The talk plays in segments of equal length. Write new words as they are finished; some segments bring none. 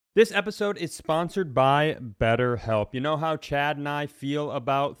This episode is sponsored by BetterHelp. You know how Chad and I feel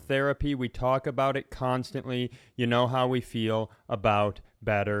about therapy? We talk about it constantly. You know how we feel about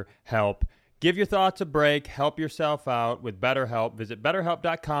BetterHelp. Give your thoughts a break. Help yourself out with BetterHelp. Visit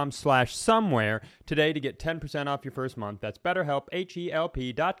BetterHelp.com/somewhere today to get 10% off your first month. That's BetterHelp,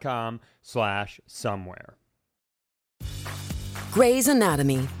 HELP.com/somewhere. Grey's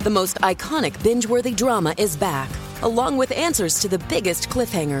Anatomy, the most iconic binge-worthy drama, is back, along with answers to the biggest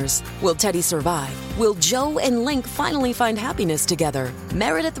cliffhangers. Will Teddy survive? Will Joe and Link finally find happiness together?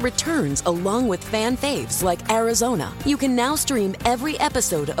 Meredith returns along with fan faves like Arizona. You can now stream every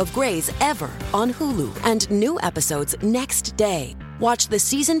episode of Grey's ever on Hulu, and new episodes next day. Watch the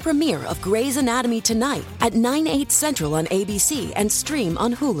season premiere of Grey's Anatomy tonight at 9/8 Central on ABC and stream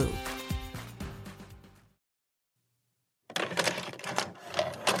on Hulu.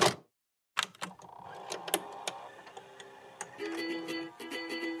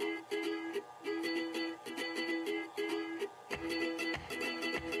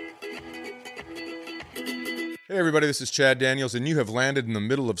 Hey everybody, this is Chad Daniels, and you have landed in the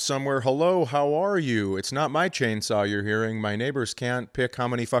middle of somewhere. Hello, how are you? It's not my chainsaw you're hearing. My neighbors can't pick how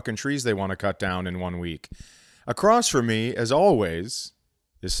many fucking trees they want to cut down in 1 week. Across from me, as always,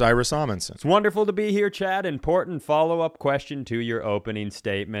 is Cyrus Amundsen. It's wonderful to be here, Chad. Important follow-up question to your opening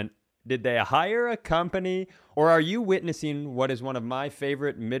statement. Did they hire a company, or are you witnessing what is one of my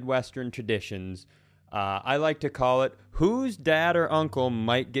favorite Midwestern traditions? I like to call it, whose dad or uncle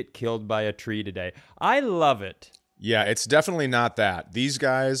might get killed by a tree today? I love it. Yeah, it's definitely not that. These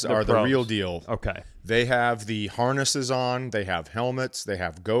guys are the real deal. Okay. They have the harnesses on, they have helmets, they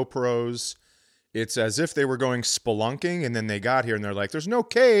have GoPros. It's as if they were going spelunking, and then they got here and they're like, there's no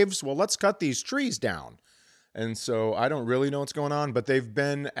caves. Well, let's cut these trees down. And so I don't really know what's going on, but they've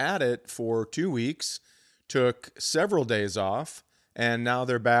been at it for 2 weeks, took several days off, and now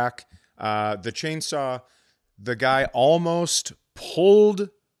they're back. The chainsaw, the guy almost pulled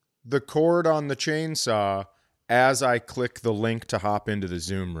the cord on the chainsaw as I click the link to hop into the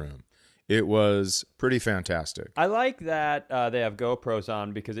Zoom room. It was pretty fantastic. I like that they have GoPros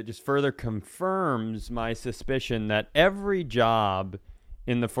on because it just further confirms my suspicion that every job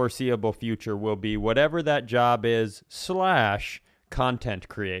in the foreseeable future will be whatever that job is / content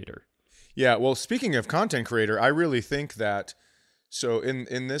creator. Yeah, well, speaking of content creator, I really think that so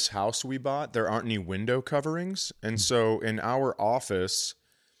in this house we bought, there aren't any window coverings. And so in our office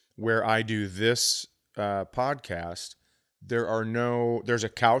where I do this podcast, there's a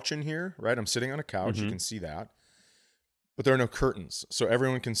couch in here, right? I'm sitting on a couch. You can see that. But there are no curtains. So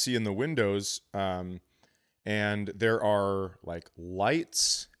everyone can see in the windows. And there are like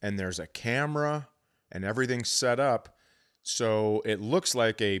lights and there's a camera and everything's set up. So it looks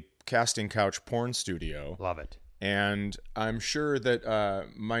like a casting couch porn studio. Love it. And I'm sure that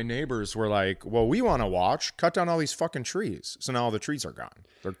my neighbors were like, well, we want to cut down all these fucking trees. So now all the trees are gone.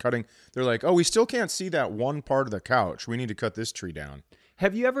 They're like, oh, we still can't see that one part of the couch. We need to cut this tree down.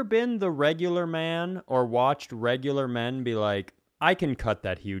 Have you ever been the regular man or watched regular men be like, I can cut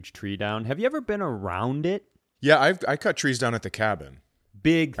that huge tree down? Have you ever been around it? Yeah, I cut trees down at the cabin.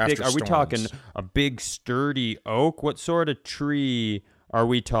 Big, thick. After Are we storms. talking a big, sturdy oak? What sort of tree are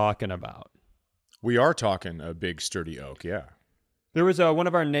we talking about? We are talking a big, sturdy oak, yeah. There was one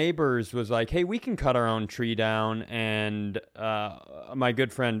of our neighbors was like, hey, we can cut our own tree down. And my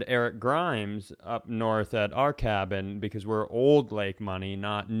good friend Eric Grimes up north at our cabin, because we're old lake money,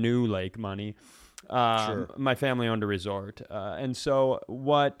 not new lake money. Sure. My family owned a resort. And so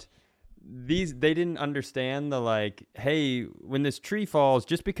they didn't understand the like, hey, when this tree falls,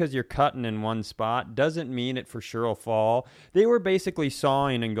 just because you're cutting in one spot doesn't mean it for sure will fall. They were basically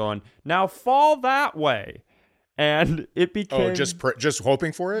sawing and going, now fall that way. And it became... Oh, just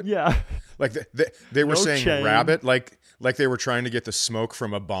hoping for it? Yeah. Like they were No saying chain. rabbit, like they were trying to get the smoke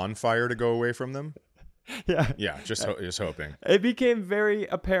from a bonfire to go away from them? Yeah. Yeah, just hoping. It became very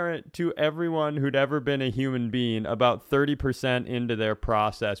apparent to everyone who'd ever been a human being about 30% into their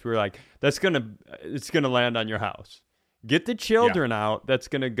process. We were like, it's going to land on your house. Get the children out. That's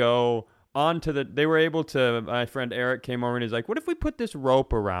going to go onto they were able to, my friend Eric came over and he's like, what if we put this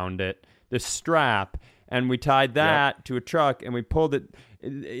rope around it, this strap, and we tied that to a truck and we pulled it.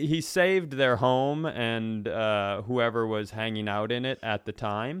 He saved their home and whoever was hanging out in it at the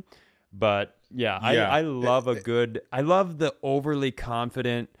time. But yeah, I love I love the overly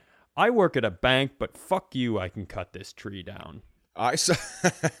confident, I work at a bank, but fuck you, I can cut this tree down. I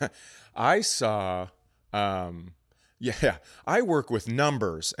work with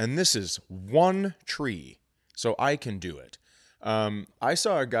numbers, and this is one tree, so I can do it. I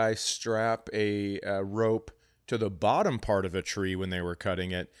saw a guy strap a rope to the bottom part of a tree when they were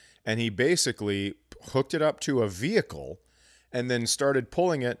cutting it, and he basically hooked it up to a vehicle and then started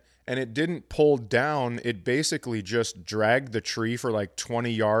pulling it, and it didn't pull down. It basically just dragged the tree for like 20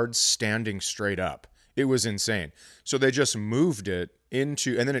 yards standing straight up. It was insane. So they just moved it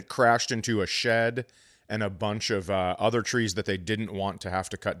into, and then it crashed into a shed and a bunch of other trees that they didn't want to have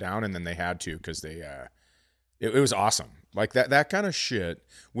to cut down, and then they had to because they, it was awesome. Like that kind of shit.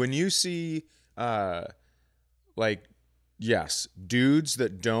 When you see, like, yes, dudes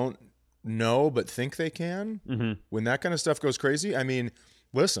that don't know but think they can, when that kind of stuff goes crazy, I mean,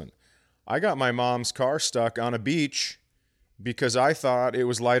 listen, I got my mom's car stuck on a beach because I thought it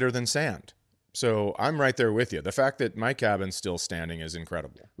was lighter than sand. So I'm right there with you. The fact that my cabin's still standing is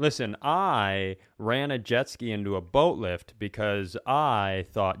incredible. Listen, I ran a jet ski into a boat lift because I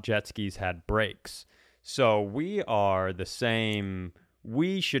thought jet skis had brakes. So we are the same.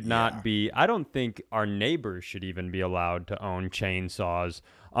 We should not be. I don't think our neighbors should even be allowed to own chainsaws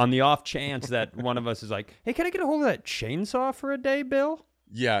on the off chance that one of us is like, hey, can I get a hold of that chainsaw for a day, Bill?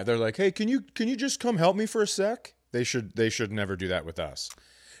 Yeah, they're like, hey, can you just come help me for a sec? They should never do that with us.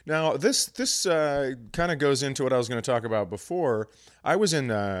 Now, this kind of goes into what I was going to talk about before. I was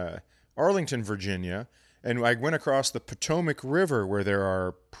in Arlington, Virginia, and I went across the Potomac River where there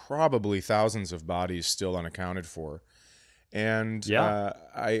are probably thousands of bodies still unaccounted for. And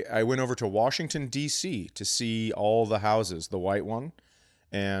I went over to Washington, D.C. to see all the houses, the white one,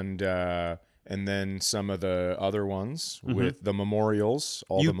 and then some of the other ones with the memorials,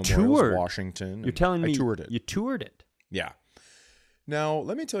 the memorials of Washington. You're telling me I toured it. You toured it? Yeah. Now,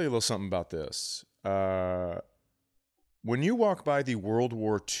 let me tell you a little something about this. When you walk by the World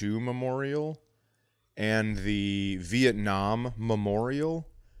War II Memorial and the Vietnam Memorial,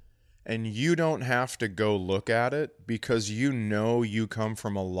 and you don't have to go look at it because you know you come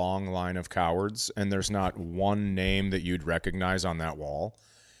from a long line of cowards and there's not one name that you'd recognize on that wall,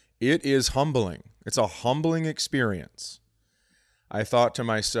 it is humbling. It's a humbling experience. I thought to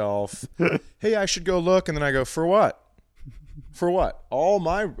myself, hey, I should go look, and then I go, for what? For what? All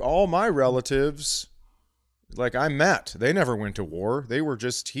my relatives, like I met, they never went to war. They were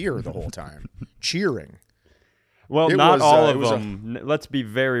just here the whole time, cheering. Well, not all of them. Let's be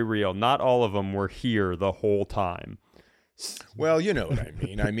very real. Not all of them were here the whole time. Well, you know what I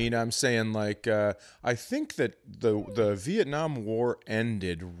mean. I'm saying like I think that the Vietnam War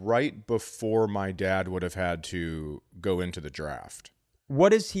ended right before my dad would have had to go into the draft.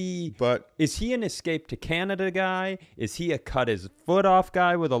 What is he? But is he an escape to Canada guy? Is he a cut his foot off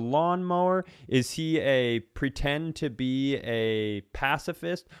guy with a lawnmower? Is he a pretend to be a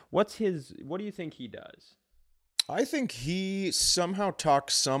pacifist? What do you think he does? I think he somehow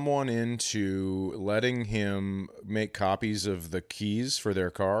talked someone into letting him make copies of the keys for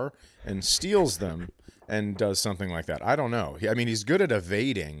their car and steals them and does something like that. I don't know. I mean, he's good at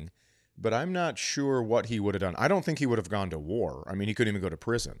evading, but I'm not sure what he would have done. I don't think he would have gone to war. I mean, he couldn't even go to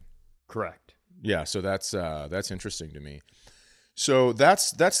prison. Correct. Yeah, so that's interesting to me. So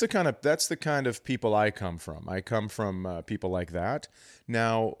that's the kind of people I come from. I come from people like that.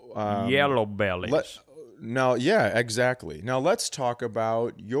 Now, yellow bellies. Yeah, exactly. Now let's talk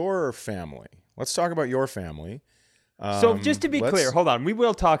about your family. So just to be clear, hold on. We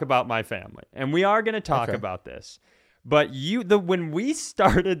will talk about my family, and we are going to talk about this. But when we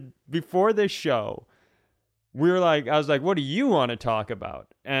started before this show, I was like, what do you want to talk about?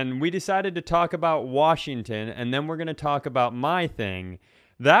 And we decided to talk about Washington, and then we're going to talk about my thing.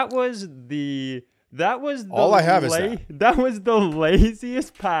 That was all I have is that. That was the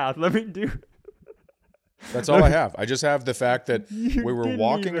laziest path. Let me do. That's all I have. I just have the fact that we were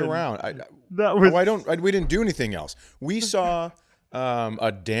walking around. We didn't do anything else. We saw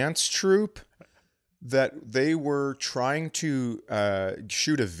a dance troupe that they were trying to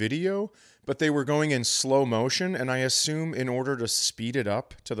shoot a video, but they were going in slow motion, and I assume in order to speed it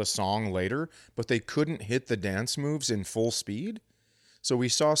up to the song later, but they couldn't hit the dance moves in full speed. So we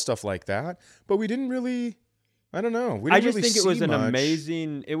saw stuff like that, but we didn't really... I don't know. I just think it was an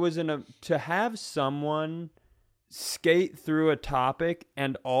amazing. It was to have someone skate through a topic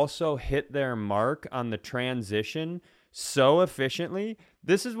and also hit their mark on the transition so efficiently.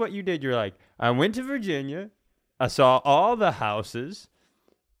 This is what you did. You're like, I went to Virginia, I saw all the houses,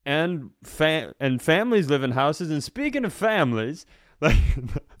 and families live in houses. And speaking of families, like.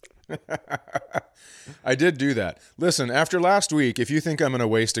 I did do that. Listen, after last week, if you think I'm going to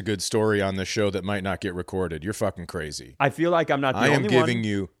waste a good story on this show that might not get recorded, you're fucking crazy. I feel like I'm not the only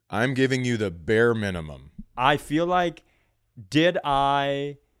one. I'm giving you the bare minimum. I feel like, did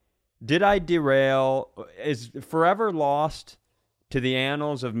I derail? Is Forever Lost to the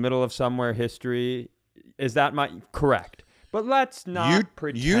annals of middle of somewhere history Is that correct? But let's not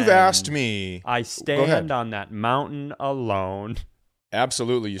pretend. You've asked me. I stand on that mountain alone.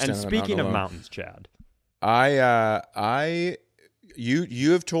 Absolutely, you stand on that mountain alone. And speaking of mountains, Chad,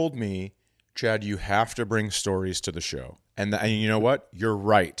 you have told me, Chad, you have to bring stories to the show, and you know what? You're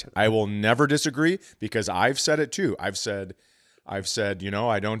right. I will never disagree because I've said it too. I've said, I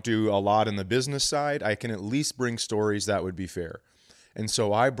don't do a lot in the business side. I can at least bring stories that would be fair, and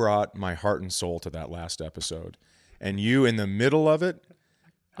so I brought my heart and soul to that last episode. And you, in the middle of it,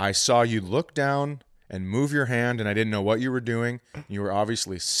 I saw you look down and move your hand, and I didn't know what you were doing. You were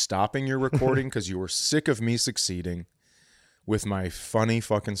obviously stopping your recording because you were sick of me succeeding with my funny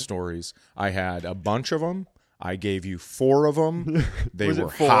fucking stories. I had a bunch of them. I gave you 4 of them. They were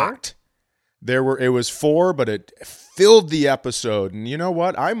hot. It was 4, but it filled the episode. And you know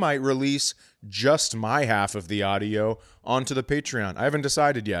what? I might release just my half of the audio onto the Patreon. I haven't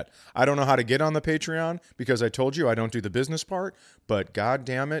decided yet. I don't know how to get on the Patreon because I told you I don't do the business part, but God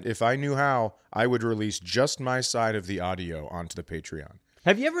damn it, if I knew how, I would release just my side of the audio onto the Patreon.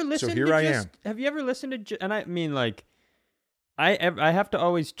 Have you ever listened Have you ever listened to, and I mean, like, I have to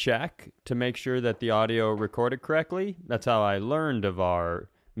always check to make sure that the audio recorded correctly. That's how I learned of our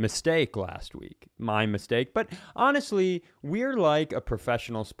mistake last week. My mistake. But honestly, we're like a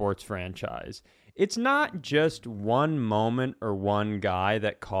professional sports franchise. It's not just one moment or one guy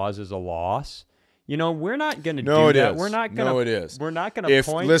that causes a loss. You know, we're not going to do that. We're not going to. No, it is. We're not going to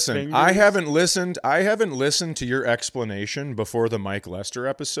point fingers. I haven't listened to your explanation before the Mike Lester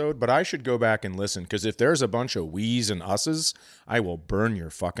episode, but I should go back and listen because if there's a bunch of we's and us's, I will burn your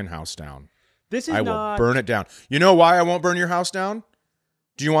fucking house down. I will burn it down. You know why I won't burn your house down?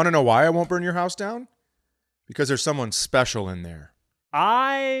 Do you want to know why I won't burn your house down? Because there's someone special in there.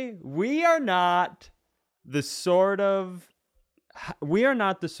 We are not the sort of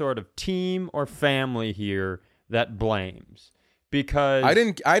team or family here that blames, because I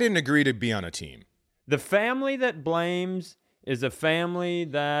didn't agree to be on a team. The family that blames is a family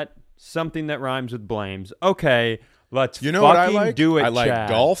that something that rhymes with blames. Okay, let's do it. I like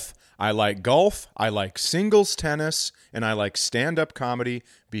golf. I like golf. I like singles tennis, and I like stand-up comedy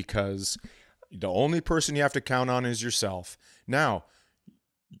because the only person you have to count on is yourself. Now,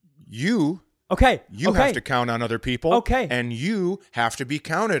 you have to count on other people. Okay. And you have to be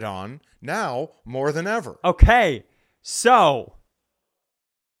counted on now more than ever. Okay. So,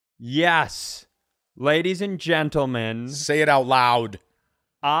 yes, ladies and gentlemen. Say it out loud.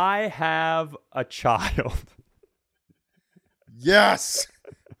 I have a child. Yes.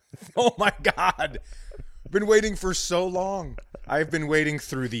 Oh, my God. I've been waiting for so long. I've been waiting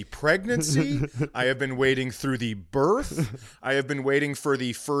through the pregnancy. I have been waiting through the birth. I have been waiting for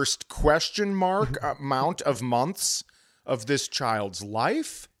the first question mark amount of months of this child's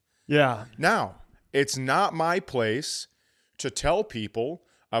life. Yeah. Now, it's not my place to tell people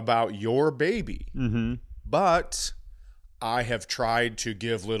about your baby. Mm-hmm. But I have tried to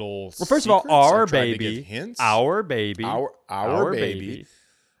give little first of all, our baby. Hints. Our baby. Our baby.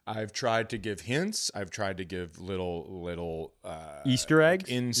 I've tried to give hints. I've tried to give little Easter eggs.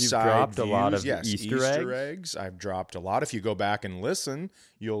 Inside You've dropped views. a lot of yes, Easter eggs. I've dropped a lot. If you go back and listen,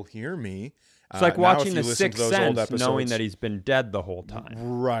 you'll hear me. It's like watching The Sixth Sense, knowing that he's been dead the whole time.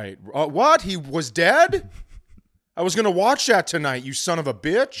 Right. What? He was dead? I was going to watch that tonight, you son of a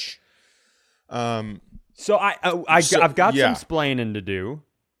bitch. So I've got some splaining to do.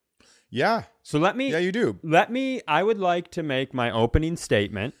 Yeah. So let me. Yeah, you do. I would like to make my opening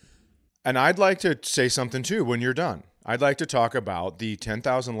statement. And I'd like to say something too when you're done. I'd like to talk about the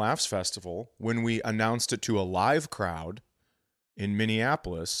 10,000 Laughs Festival when we announced it to a live crowd in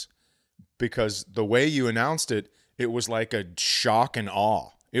Minneapolis, because the way you announced it, it was like a shock and awe.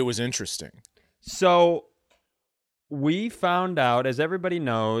 It was interesting. So we found out, as everybody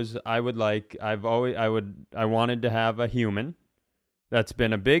knows, I wanted to have a human. That's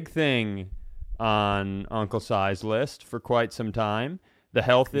been a big thing on Uncle Si's list for quite some time. The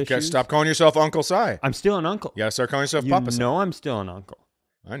health issues. You gotta stop calling yourself Uncle Si. I'm still an uncle. You gotta start calling yourself Papa Si. You know I'm still an uncle.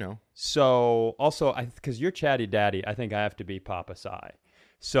 I know. So, also, because you're Chatty Daddy, I think I have to be Papa Si.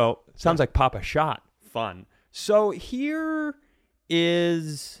 So, sounds like Papa Shot. Fun. So, here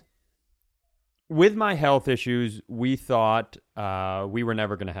is, with my health issues, we thought we were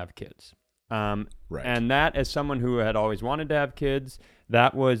never going to have kids. Right. And that, as someone who had always wanted to have kids,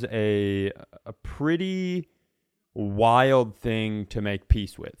 that was a pretty wild thing to make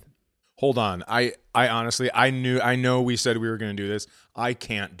peace with. Hold on. I honestly, I know we said we were going to do this. I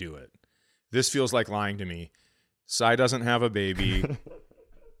can't do it. This feels like lying to me. Si doesn't have a baby.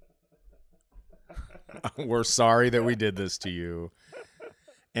 We're sorry that we did this to you.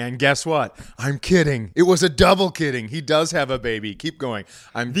 And guess what? I'm kidding. It was a double kidding. He does have a baby. Keep going.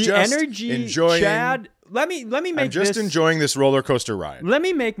 I'm The just energy, enjoying. Chad. Let me make I'm just enjoying this roller coaster ride. Let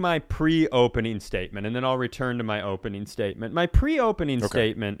me make my pre-opening statement, and then I'll return to my opening statement. My pre-opening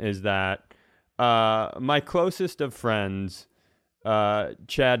statement is that my closest of friends,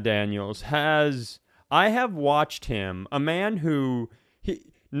 Chad Daniels, I have watched him, a man who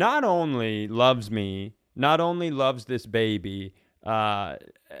he not only loves me, not only loves this baby,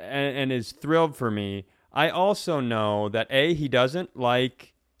 and is thrilled for me. I also know that he doesn't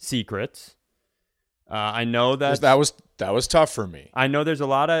like secrets. I know that was tough for me. I know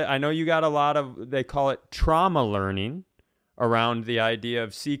I know you got a lot of, they call it trauma learning around the idea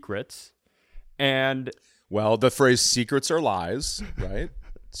of secrets. And well, the phrase secrets are lies, right?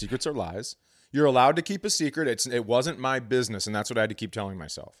 Secrets are lies. You're allowed to keep a secret. It wasn't my business, and that's what I had to keep telling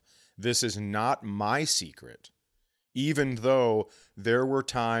myself. This is not my secret. Even though there were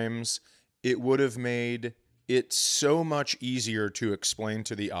times it would have made it so much easier to explain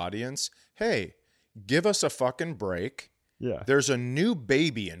to the audience, hey, give us a fucking break. Yeah. There's a new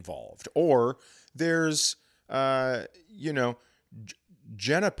baby involved. Or there's, Jenna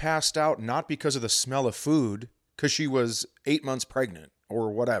passed out not because of the smell of food, because she was 8 months pregnant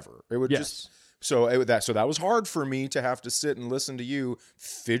or whatever. It would just... So that was hard for me to have to sit and listen to you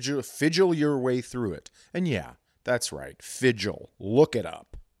fidgel your way through it. And yeah, that's right. Fidgel. Look it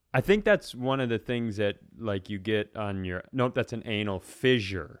up. I think that's one of the things that like you get on your... Nope, that's an anal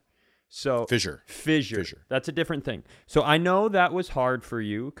fissure. So Fissure. That's a different thing. So I know that was hard for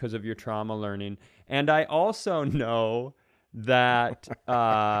you because of your trauma learning. And I also know that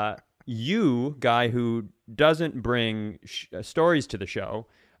you, guy who doesn't bring stories to the show...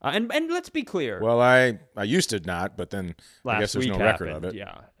 and let's be clear. Well, I used to not, but then I guess there's no record of it.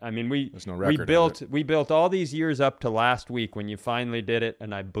 Yeah, I mean we built all these years up to last week when you finally did it,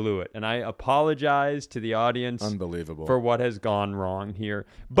 and I blew it. And I apologize to the audience. Unbelievable for what has gone wrong here.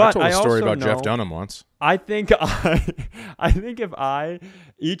 But I told a story about Jeff Dunham once. I think if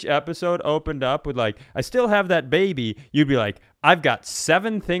each episode opened up with like, I still have that baby, you'd be like, I've got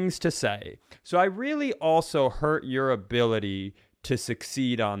 7 things to say. So I really also hurt your ability to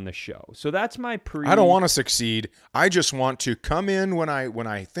succeed on the show. So that's my I don't want to succeed. I just want to come in when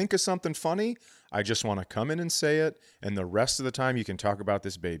I think of something funny. I just want to come in and say it, and the rest of the time you can talk about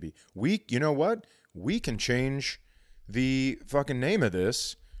this baby. You know what? We can change the fucking name of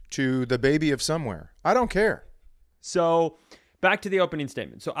this to The Baby of Somewhere. I don't care. So back to the opening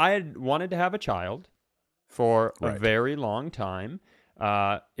statement. So I had wanted to have a child for a very long time.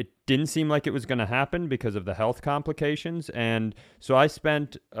 It didn't seem like it was going to happen because of the health complications. And so I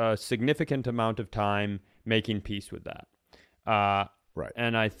spent a significant amount of time making peace with that. Right.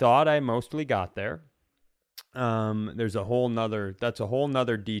 And I thought I mostly got there. That's a whole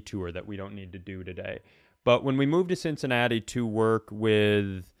nother detour that we don't need to do today. But when we moved to Cincinnati to work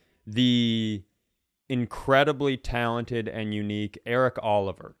with the incredibly talented and unique Eric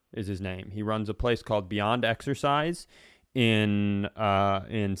Oliver is his name. He runs a place called Beyond Exercise in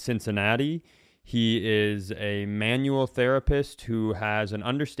Cincinnati. He is a manual therapist who has an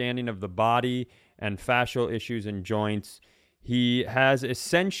understanding of the body and fascial issues and joints. He has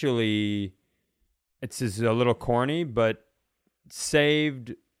essentially, it's a little corny, but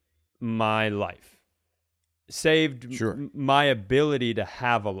saved my life. Saved my ability to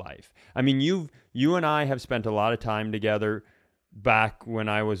have a life. I mean, you and I have spent a lot of time together back when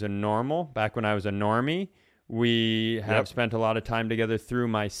I was a normie. We have spent a lot of time together through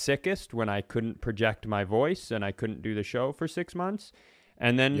my sickest when I couldn't project my voice and I couldn't do the show for 6 months.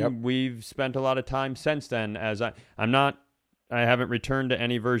 And then we've spent a lot of time since then as I haven't returned to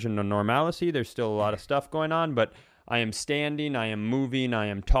any version of normalcy. There's still a lot of stuff going on, but I am standing, I am moving, I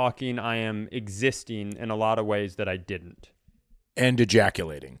am talking, I am existing in a lot of ways that I didn't. And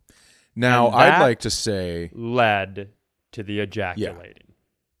ejaculating. Now, I'd like to say... led to the ejaculating.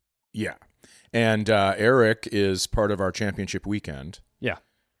 Yeah. And Eric is part of our championship weekend. Yeah.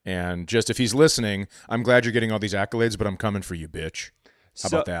 And just if he's listening, I'm glad you're getting all these accolades, but I'm coming for you, bitch. How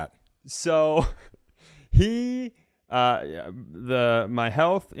about that? So he... my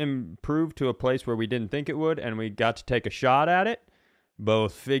health improved to a place where we didn't think it would, and we got to take a shot at it,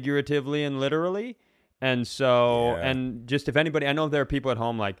 both figuratively and literally. And so, and just if anybody, I know there are people at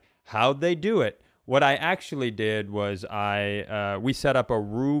home like, how'd they do it? What I actually did was we set up a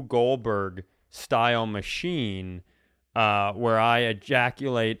Rue Goldberg style machine where I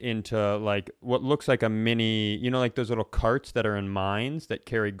ejaculate into like what looks like a mini, like those little carts that are in mines that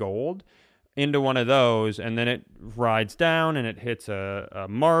carry gold. into one of those, and then it rides down and it hits a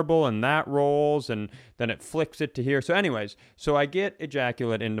marble, and that rolls, and then it flicks it to here. So anyways, so I get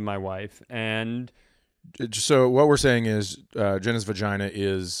ejaculate into my wife, and So what we're saying is Jenna's vagina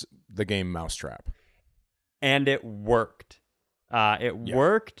is the game Mousetrap. And it worked. It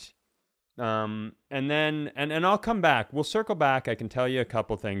worked. And then, and I'll come back. We'll circle back. I can tell you a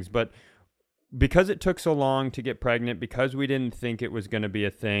couple things, but because it took so long to get pregnant, because we didn't think it was going to be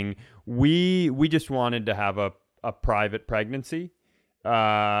a thing, we just wanted to have a private pregnancy.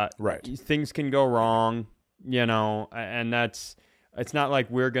 Right. Things can go wrong, and it's not like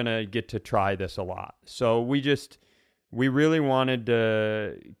we're going to get to try this a lot. So we really wanted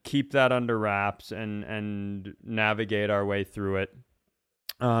to keep that under wraps and navigate our way through it.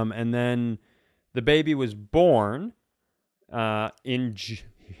 And then the baby was born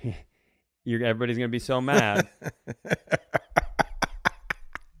everybody's going to be so mad.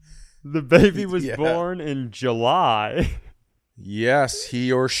 The baby was born in July. Yes,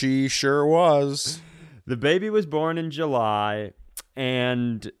 he or she sure was. The baby was born in July,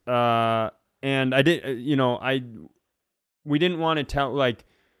 and I did, we didn't want to tell,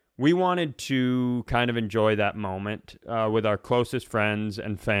 we wanted to kind of enjoy that moment with our closest friends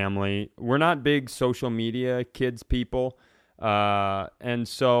and family. We're not big social media kids people, and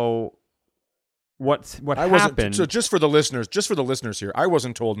so what happened? So just for the listeners here, I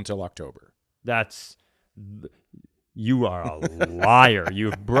wasn't told until October. You are a liar.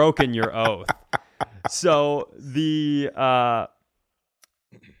 You've broken your oath. So in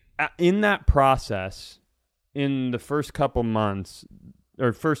that process, in the first couple months,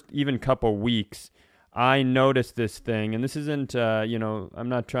 or first even couple weeks, I noticed this thing, and this isn't, I'm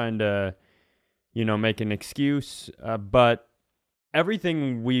not trying to, make an excuse, but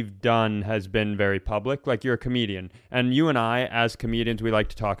everything we've done has been very public. Like, you're a comedian, and you and I, as comedians, we like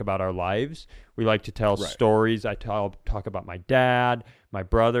to talk about our lives. We like to tell stories. I talk about my dad, my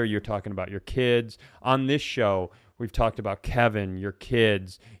brother. You're talking about your kids. On this show, we've talked about Kevin, your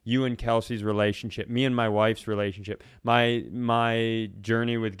kids, you and Kelsey's relationship, me and my wife's relationship, my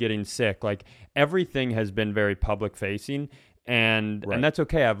journey with getting sick. Like, everything has been very public facing, and that's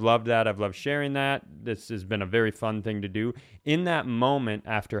okay. I've loved that. I've loved sharing that. This has been a very fun thing to do. In that moment,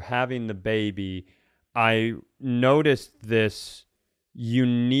 after having the baby, I noticed this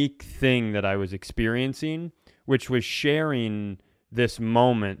unique thing that I was experiencing, which was sharing this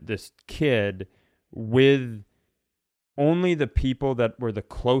moment, this kid, with only the people that were the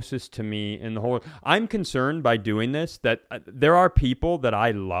closest to me in the whole. I'm concerned by doing this that there are people that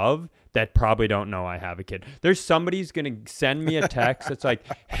I love that probably don't know I have a kid. There's somebody's going to send me a text that's like,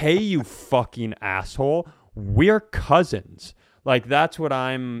 hey, you fucking asshole, we're cousins. Like, that's what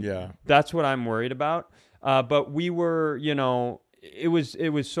I'm worried about. But we were, it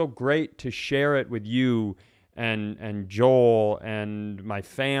was so great to share it with you and Joel and my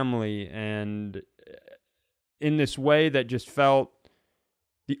family, and in this way that just felt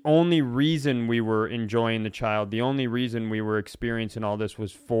the only reason we were enjoying the child, the only reason we were experiencing all this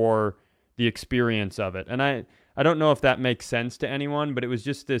was for the experience of it. And I don't know if that makes sense to anyone, but it was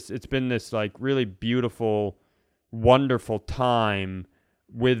just it's been this like really beautiful, wonderful time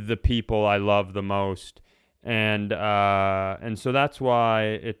with the people I love the most. And so that's why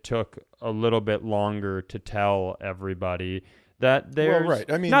it took a little bit longer to tell everybody that there's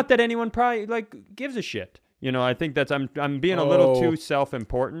not that anyone probably gives a shit. I think I'm being a little too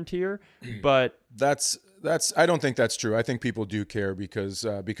self-important here, but that's I don't think that's true. I think people do care because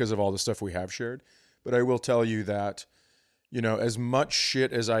of all the stuff we have shared. But I will tell you that, as much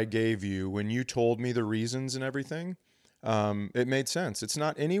shit as I gave you when you told me the reasons and everything, it made sense. It's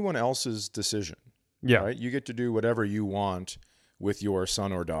not anyone else's decision. Yeah. Right? You get to do whatever you want with your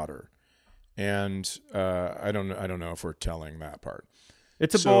son or daughter. And I don't know if we're telling that part.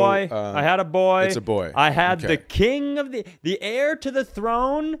 It's a boy. I had a boy. It's a boy. I had the king of the heir to the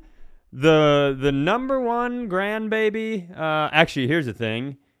throne, the number one grandbaby. Actually, here's the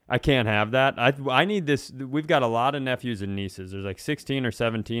thing. I can't have that. I need this. We've got a lot of nephews and nieces. There's like 16 or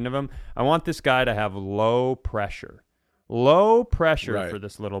 17 of them. I want this guy to have low pressure for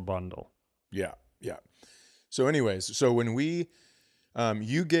this little bundle. Yeah. So anyways, when we,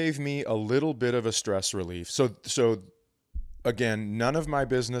 you gave me a little bit of a stress relief. So again, none of my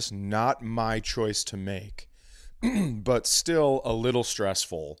business, not my choice to make, but still a little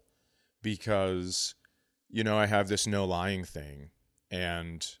stressful because, I have this no lying thing,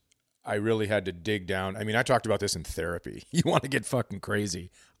 and I really had to dig down. I mean, I talked about this in therapy. You want to get fucking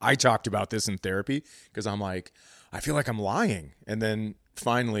crazy? I talked about this in therapy because I'm like, I feel like I'm lying. And then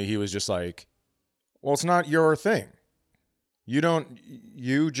finally he was just like, well, it's not your thing.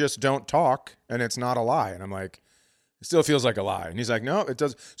 You just don't talk, and it's not a lie. And I'm like, it still feels like a lie. And he's like, no, it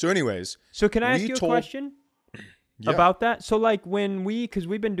does. So anyways. So can I ask you a question about that? So like because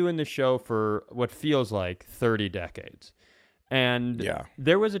we've been doing this show for what feels like 30 decades. And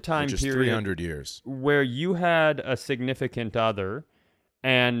there was a time period, 300 years, where you had a significant other,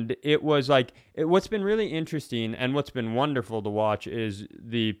 and it was like, what's been really interesting and what's been wonderful to watch is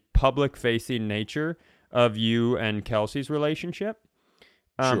the public-facing nature of you and Kelsey's relationship.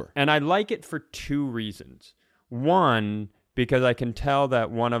 Sure. And I like it for two reasons. One, because I can tell that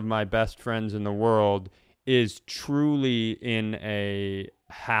one of my best friends in the world is truly in a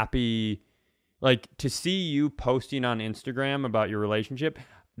happy, like, to see you posting on Instagram about your relationship,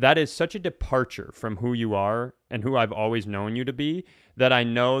 that is such a departure from who you are and who I've always known you to be, that I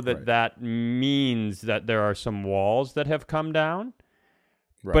know that that means that there are some walls that have come down.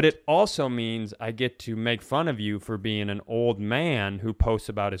 Right. But it also means I get to make fun of you for being an old man who posts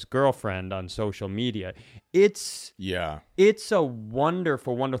about his girlfriend on social media. It's a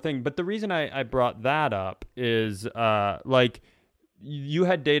wonderful, wonderful thing. But the reason I brought that up is like you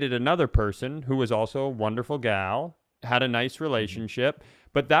had dated another person who was also a wonderful gal, had a nice relationship,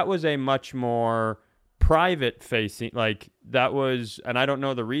 but that was a much more private facing, like that was, and I don't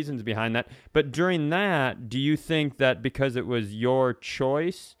know the reasons behind that, but during that, do you think that because it was your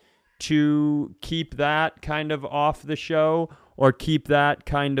choice to keep that kind of off the show or keep that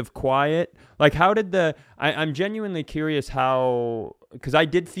kind of quiet? Like how did I'm genuinely curious how, because I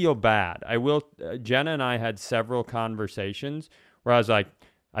did feel bad. Jenna and I had several conversations where I was like,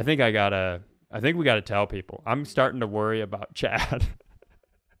 I think we got to tell people. I'm starting to worry about Chad.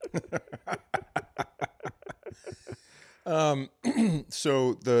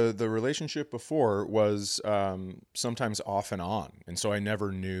 So the relationship before was sometimes off and on, and so I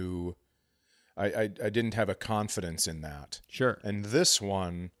never knew. I didn't have a confidence in that. Sure. And this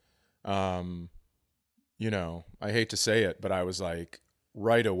one, you know, I hate to say it, but I was like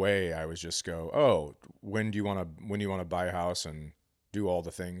right away. I was just go, oh, when do you want to buy a house and do all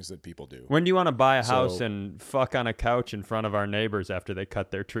the things that people do? When do you want to buy a house and fuck on a couch in front of our neighbors after they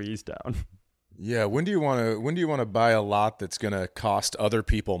cut their trees down? Yeah, when do you want to buy a lot that's going to cost other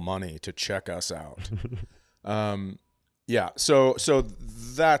people money to check us out? Yeah, so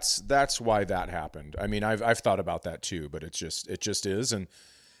that's why that happened. I mean, I've thought about that too, but it just is, and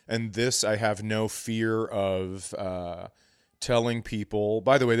this I have no fear of telling people.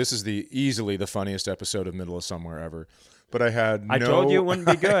 By the way, this is easily the funniest episode of Middle of Somewhere ever. But I told you it wouldn't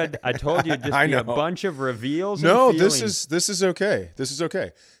be good. I told you it'd just be a bunch of reveals. No, and feelings. this is okay. This is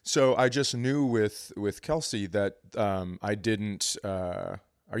okay. So I just knew with Kelsey that I didn't. Are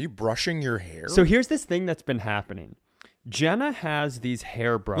you brushing your hair? So here's this thing that's been happening. Jenna has these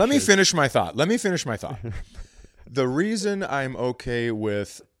hair brushes. Let me finish my thought. The reason I'm okay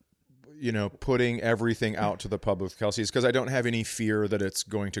with, you know, putting everything out to the public with Kelsey is because I don't have any fear that it's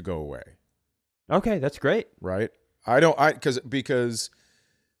going to go away. Okay, that's great. Right. Because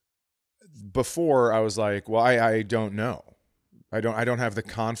before I was like, well, I don't know. I don't have the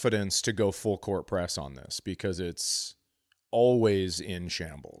confidence to go full court press on this because it's always in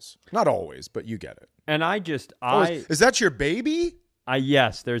shambles. Not always, but you get it. And is that your baby?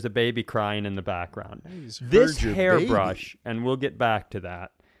 Yes, there's a baby crying in the background. This hairbrush, and we'll get back to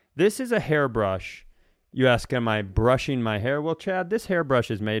that. This is a hairbrush. You ask, am I brushing my hair? Well, Chad, this hairbrush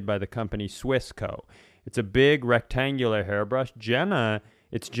is made by the company Swissco. It's a big rectangular hairbrush.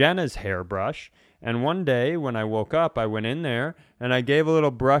 It's Jenna's hairbrush. And one day when I woke up, I went in there and I gave a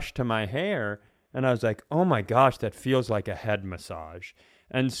little brush to my hair. And I was like, oh my gosh, that feels like a head massage.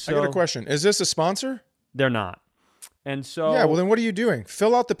 And so I got a question. Is this a sponsor? They're not. And so yeah, well then what are you doing?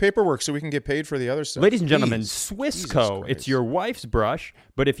 Fill out the paperwork so we can get paid for the other stuff. Ladies and gentlemen, Swissco. It's your wife's brush,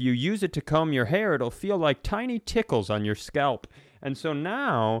 but if you use it to comb your hair, it'll feel like tiny tickles on your scalp. And so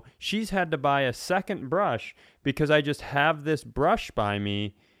now she's had to buy a second brush because I just have this brush by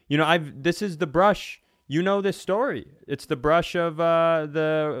me. You know, this is the brush. You know this story. It's the brush of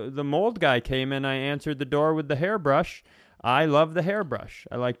the mold guy came in. I answered the door with the hairbrush. I love the hairbrush.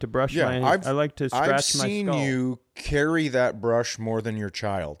 I like to brush I like to scratch my skull. I've seen you carry that brush more than your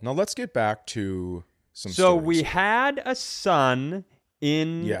child. Now let's get back to some So stories. We had a son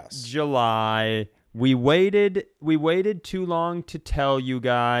in July. We waited too long to tell you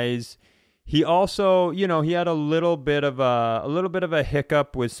guys. He also, you know, he had a little bit of a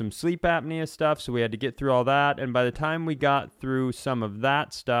hiccup with some sleep apnea stuff, so we had to get through all that. And by the time we got through some of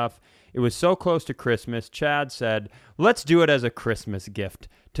that stuff, it was so close to Christmas. Chad said, "Let's do it as a Christmas gift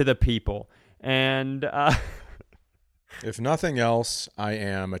to the people." And if nothing else, I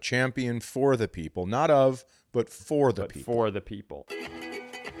am a champion for the people, not of, but for the people. For the people.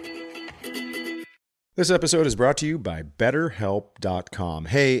 This episode is brought to you by BetterHelp.com.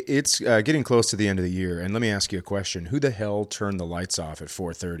 Hey, it's getting close to the end of the year, and let me ask you a question. Who the hell turned the lights off at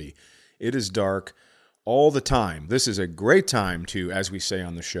 4:30? It is dark all the time. This is a great time to, as we say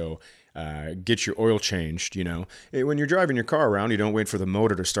on the show, get your oil changed. You know, when you're driving your car around, you don't wait for the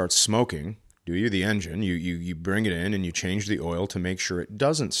motor to start smoking, do you? The engine. You bring it in and you change the oil to make sure it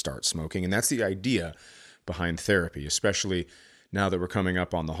doesn't start smoking, and that's the idea behind therapy, especially now that we're coming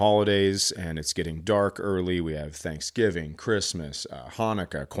up on the holidays and it's getting dark early. We have Thanksgiving, Christmas,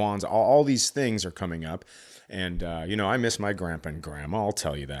 Hanukkah, Kwanzaa, all these things are coming up. And, I miss my grandpa and grandma. I'll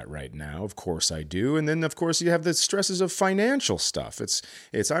tell you that right now. Of course I do. And then, of course, you have the stresses of financial stuff. It's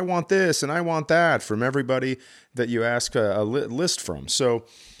I want this and I want that from everybody that you ask a list from. So,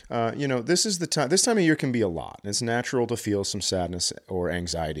 this is the time. This time of year can be a lot. It's natural to feel some sadness or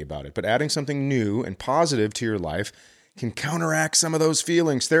anxiety about it. But adding something new and positive to your life can counteract some of those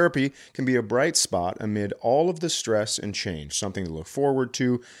feelings. Therapy can be a bright spot amid all of the stress and change, something to look forward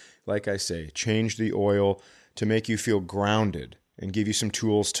to. Like I say, change the oil to make you feel grounded and give you some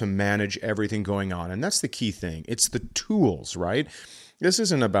tools to manage everything going on. And that's the key thing. It's the tools, right? This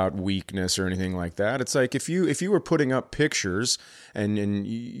isn't about weakness or anything like that. It's like if you were putting up pictures and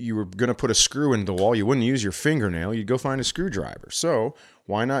you were going to put a screw in the wall, you wouldn't use your fingernail. You'd go find a screwdriver. So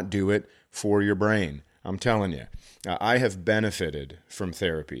why not do it for your brain? I'm telling you, I have benefited from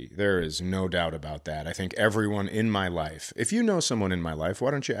therapy. There is no doubt about that. I think everyone in my life, if you know someone in my life,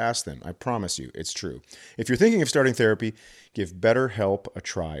 why don't you ask them? I promise you, it's true. If you're thinking of starting therapy, give BetterHelp a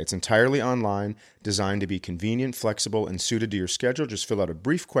try. It's entirely online, designed to be convenient, flexible, and suited to your schedule. Just fill out a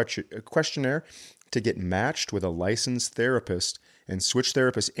brief questionnaire to get matched with a licensed therapist and switch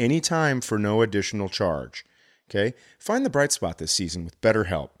therapists anytime for no additional charge. Okay, find the bright spot this season with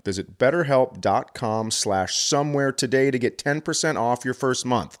BetterHelp. Visit BetterHelp.com/somewhere today to get 10% off your first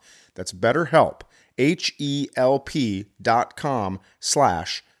month. That's BetterHelp,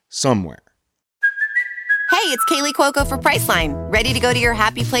 HELP.com/somewhere. Hey, it's Kaylee Cuoco for Priceline. Ready to go to your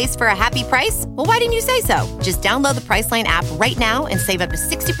happy place for a happy price? Well, why didn't you say so? Just download the Priceline app right now and save up to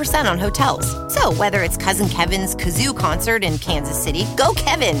 60% on hotels. So whether it's Cousin Kevin's Kazoo Concert in Kansas City, go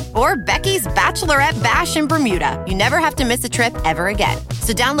Kevin, or Becky's Bachelorette Bash in Bermuda, you never have to miss a trip ever again.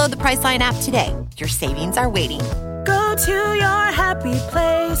 So download the Priceline app today. Your savings are waiting. Go to your happy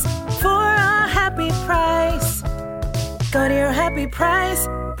place for a happy price. Go to your happy price,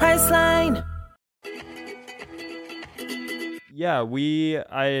 Priceline. Yeah,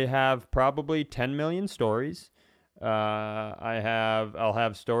 I have probably 10 million stories. I'll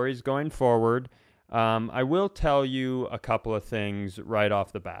have stories going forward. I will tell you a couple of things right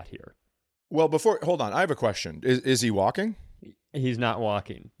off the bat here. Well, hold on, I have a question. Is he walking? He's not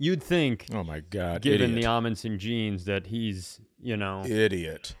walking. You'd think, oh my God, given idiot. the Amundsen genes, that he's,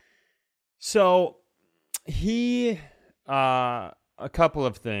 Idiot. So he, a couple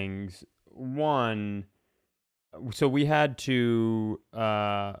of things. One, so we have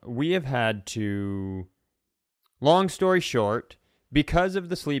had to, long story short, because of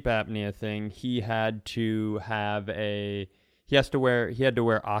the sleep apnea thing, he had to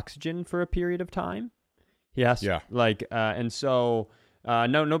wear oxygen for a period of time. No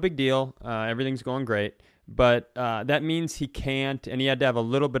big deal. Everything's going great. But that means he can't, and he had to have a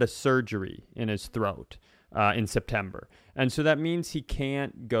little bit of surgery in his throat in September. And so that means he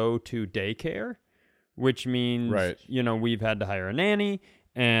can't go to daycare, which means, right. We've had to hire a nanny.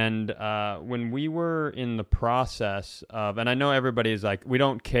 And when we were in the process of, and I know everybody is like, we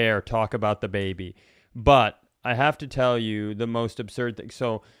don't care, talk about the baby. But I have to tell you the most absurd thing.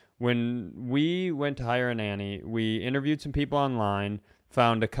 So when we went to hire a nanny, we interviewed some people online,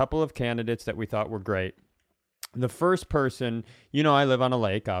 found a couple of candidates that we thought were great. The first person, I live on a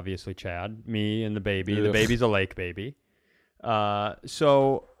lake, obviously, Chad, me and the baby. Ugh. The baby's a lake baby.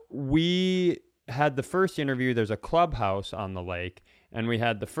 So we had the first interview. There's a clubhouse on the lake, and we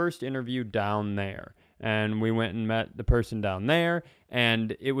had the first interview down there. And we went and met the person down there,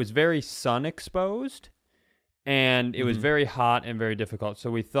 and it was very sun exposed, and it was very hot and very difficult. So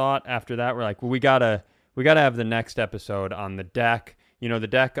we thought after that, we're like, well, we gotta have the next episode on the deck. The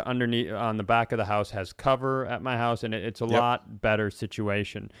deck underneath on the back of the house has cover at my house, and it's a lot better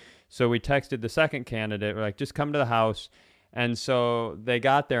situation. So we texted the second candidate. We're like, just come to the house. And so they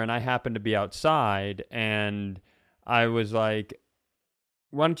got there, and I happened to be outside, and I was like,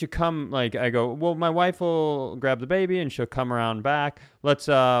 why don't you come? I go, well, my wife will grab the baby and she'll come around back. Why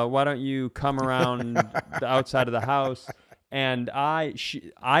don't you come around the outside of the house And I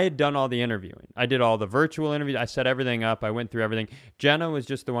had done all the interviewing. I did all the virtual interviews. I set everything up. I went through everything. Jenna was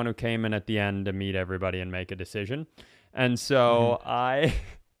just the one who came in at the end to meet everybody and make a decision. And so I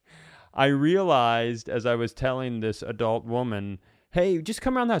realized as I was telling this adult woman, hey, just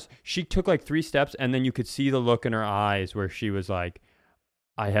come around the house. She took like 3 steps, and then you could see the look in her eyes where she was like,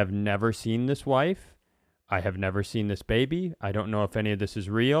 I have never seen this wife. I have never seen this baby. I don't know if any of this is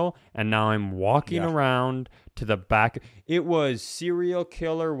real. And now I'm walking around to the back. It was serial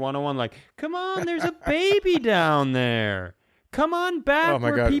killer 101. Like, come on, there's a baby down there. Come on back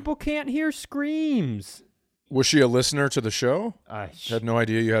where people can't hear screams. Was she a listener to the show? Had no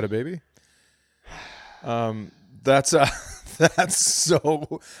idea you had a baby? That's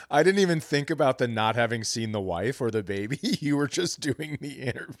so... I didn't even think about the not having seen the wife or the baby. You were just doing the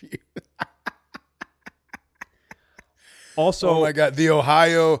interview. Also, oh my God, the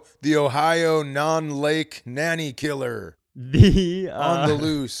Ohio non-lake nanny killer. On the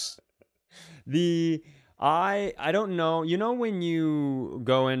loose. I don't know. You know when you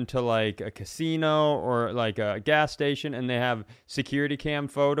go into like a casino or like a gas station and they have security cam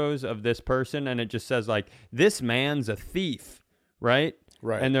photos of this person and it just says like, this man's a thief, right?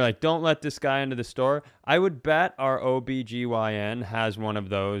 Right. And they're like, don't let this guy into the store. I would bet our OBGYN has one of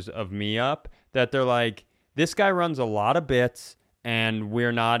those of me up that they're like, this guy runs a lot of bits and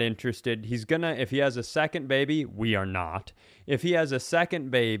we're not interested. If he has a second baby, we are not. If he has a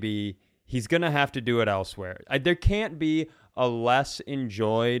second baby, he's going to have to do it elsewhere. There can't be a less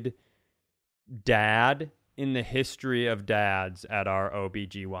enjoyed dad in the history of dads at our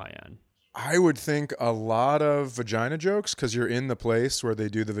OBGYN. I would think a lot of vagina jokes because you're in the place where they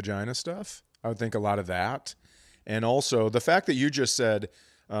do the vagina stuff. I would think a lot of that. And also the fact that you just said,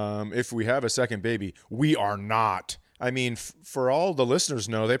 if we have a second baby, we are not. I mean, for all the listeners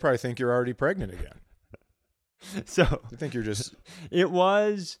know, they probably think you're already pregnant again. So I think you're just... Here's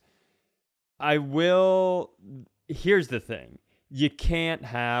the thing. You can't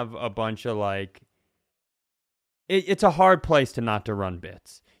have a bunch of like... It's a hard place not to run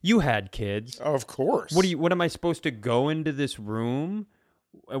bits. You had kids. Oh, of course. What am I supposed to go into this room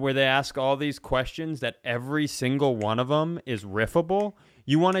where they ask all these questions that every single one of them is riffable?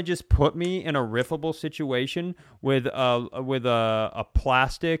 You want to just put me in a riffable situation with a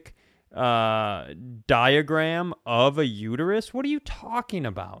plastic diagram of a uterus? What are you talking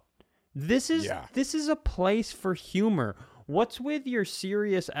about? This is a place for humor. What's with your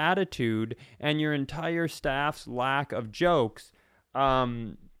serious attitude and your entire staff's lack of jokes?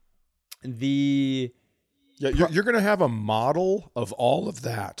 You're going to have a model of all of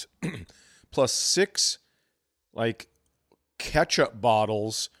that, plus 6 like ketchup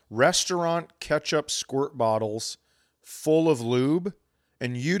bottles, restaurant ketchup squirt bottles full of lube,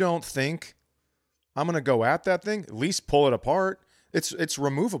 and you don't think I'm going to go at that thing? At least pull it apart. It's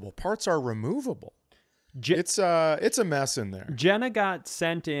removable. Parts are removable. It's a mess in there. Jenna got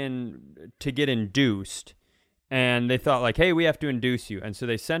sent in to get induced, and they thought like, hey, we have to induce you. And so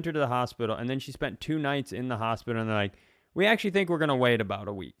they sent her to the hospital, and then she spent 2 nights in the hospital, and they're like, we actually think we're going to wait about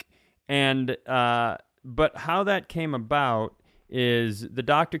a week. And but how that came about is the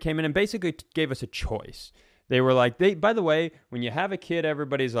doctor came in and basically gave us a choice. They were like, by the way, when you have a kid,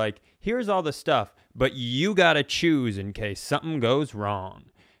 everybody's like, here's all the stuff, but you got to choose in case something goes wrong.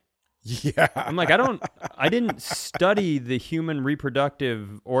 Yeah. I'm like, I didn't study the human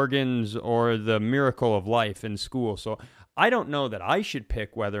reproductive organs or the miracle of life in school. So I don't know that I should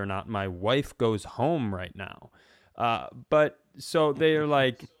pick whether or not my wife goes home right now. But so they're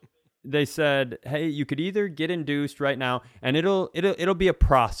like, they said, hey, you could either get induced right now and it'll be a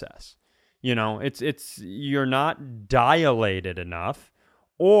process. You know, it's you're not dilated enough,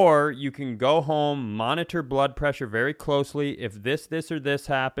 or you can go home, monitor blood pressure very closely. If this or this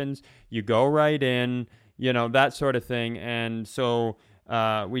happens, you go right in, you know, that sort of thing. And so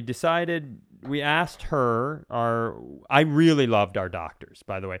we asked her, I really loved our doctors,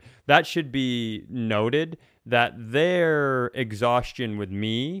 by the way. That should be noted, that their exhaustion with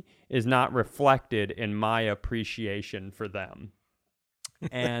me is not reflected in my appreciation for them.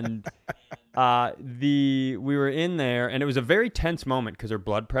 And we were in there, and it was a very tense moment because her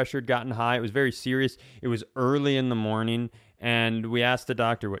blood pressure had gotten high. It was very serious. It was early in the morning, and we asked the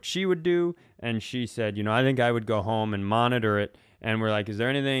doctor what she would do, and she said, you know, I think I would go home and monitor it. And we're like, is there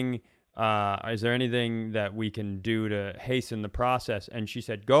anything that we can do to hasten the process? And she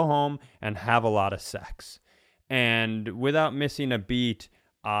said, go home and have a lot of sex. And without missing a beat,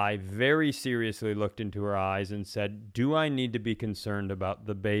 I very seriously looked into her eyes and said, do I need to be concerned about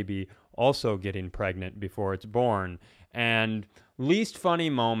the baby also getting pregnant before it's born? And least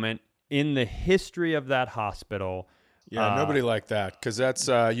funny moment in the history of that hospital, Yeah, nobody liked that because that's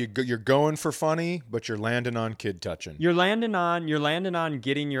you're going for funny, but you're landing on kid touching. You're landing on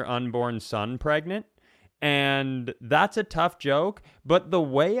getting your unborn son pregnant, and that's a tough joke. But the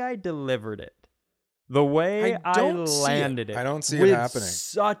way I delivered it, the way I landed it, I don't see it happening.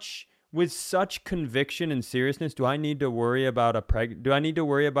 With such conviction and seriousness, do I need to worry about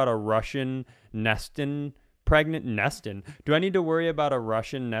a Russian nesting? Do I need to worry about a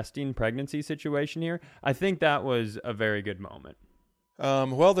Russian nesting pregnancy situation here? I think that was a very good moment.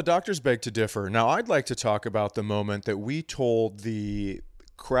 Well, the doctors beg to differ. Now, I'd like to talk about the moment that we told the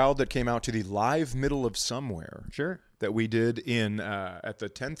crowd that came out to the live middle of somewhere. Sure. That we did in at the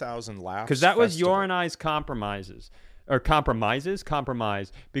 10,000 Laughs because that was Festival. your and I's compromise,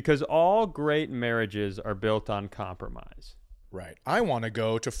 because all great marriages are built on compromise. Right. I want to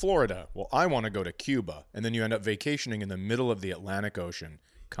go to Florida. Well, I want to go to Cuba. And then you end up vacationing in the middle of the Atlantic Ocean.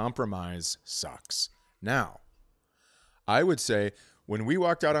 Compromise sucks. Now, I would say when we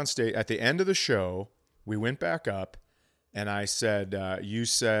walked out on stage at the end of the show, we went back up and I said, you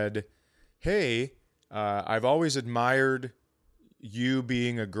said, hey, I've always admired you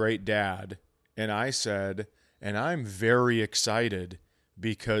being a great dad. And I said, and I'm very excited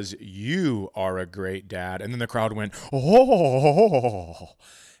because you are a great dad. And then the crowd went, oh.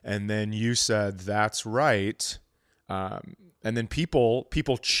 And then you said, that's right. And then people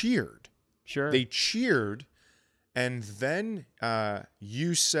cheered. Sure. They cheered. And then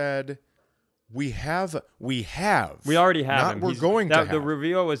you said, we already have him. We're going to have. The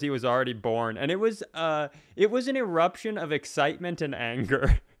reveal was he was already born. And it was an eruption of excitement and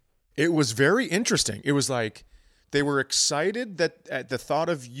anger. It was very interesting. It was like, they were excited that at the thought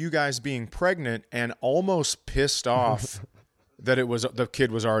of you guys being pregnant and almost pissed off that the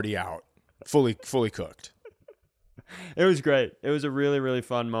kid was already out, fully cooked. It was great. It was a really, really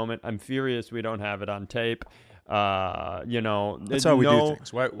fun moment. I'm furious we don't have it on tape. That's how we do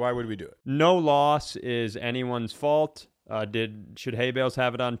things. Why would we do it? No loss is anyone's fault. Should Hay Bales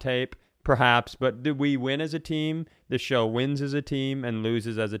have it on tape? Perhaps, but did we win as a team? The show wins as a team and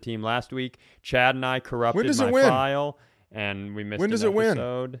loses as a team last week. Chad and I corrupted my file, and we missed an episode. When does it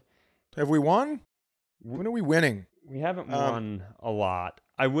win? Have we won? When are we winning? We haven't won a lot.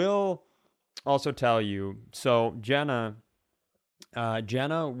 I will also tell you, so Jenna,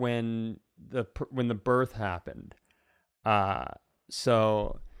 when the birth happened,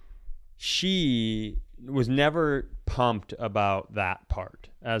 so she was never pumped about that part.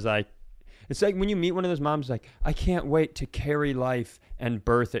 It's like when you meet one of those moms, like, I can't wait to carry life and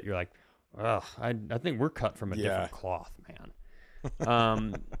birth it. You're like, ugh, I think we're cut from a different cloth, man.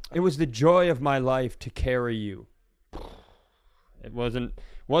 It was the joy of my life to carry you. It wasn't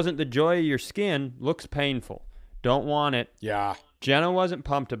the joy of your skin. Looks painful. Don't want it. Yeah. Jenna wasn't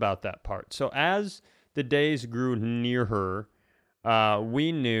pumped about that part. So as the days grew near her,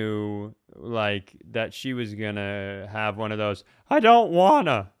 we knew like that she was gonna have one of those I don't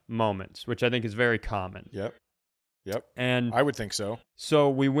wanna moments, which I think is very common. Yep. And I would think so. So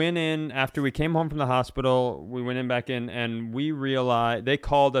we went in after we came home from the hospital. We went back in, and we realized they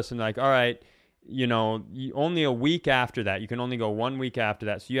called us and like, all right, only a week after that. You can only go 1 week after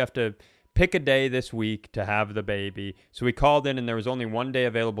that. So you have to pick a day this week to have the baby. So we called in, and there was only 1 day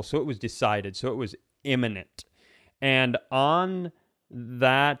available. So it was decided. So it was imminent. And on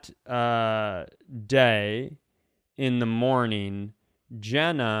that day in the morning,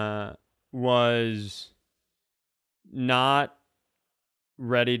 Jenna was not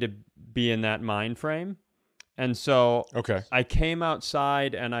ready to be in that mind frame. And so I came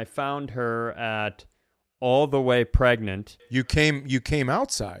outside and I found her at All the Way Pregnant. You came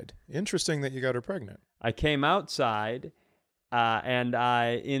outside. Interesting that you got her pregnant. I came outside and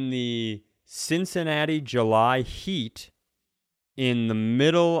in the Cincinnati July heat in the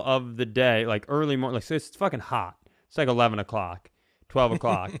middle of the day, like early morning, like so it's fucking hot. It's like 11 o'clock. 12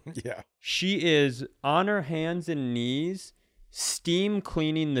 o'clock. Yeah. She is on her hands and knees, steam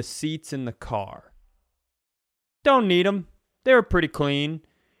cleaning the seats in the car. Don't need them. They were pretty clean.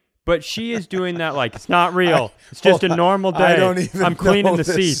 But she is doing that like it's not real. It's just a normal day. I don't even I'm cleaning know the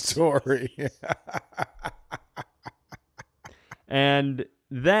this seats. Story. And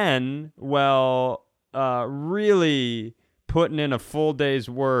then, really putting in a full day's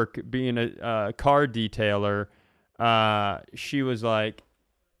work being a car detailer, she was like,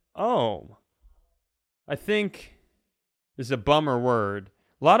 oh, I think this is a bummer word.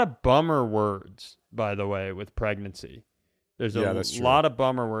 A lot of bummer words, by the way, with pregnancy. There's a lot of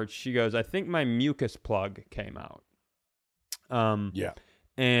bummer words. She goes, I think my mucus plug came out.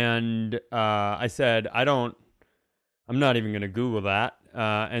 And I said, I'm not even going to Google that.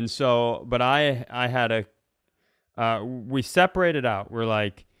 But I had we separated out. We're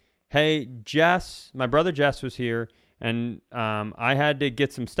like, hey, Jess, my brother Jess was here, and I had to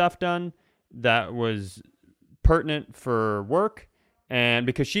get some stuff done that was pertinent for work. And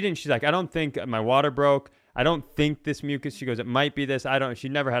because she's like, I don't think my water broke. I don't think this mucus. She goes, it might be this. She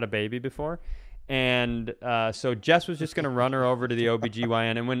never had a baby before. And so Jess was just going to run her over to the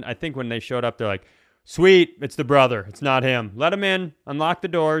OBGYN. And when they showed up, they're like, sweet, it's the brother. It's not him. Let him in. Unlock the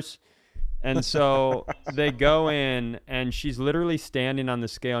doors. And so they go in, and she's literally standing on the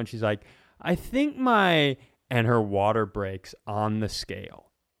scale, and she's like, I think and her water breaks on the scale.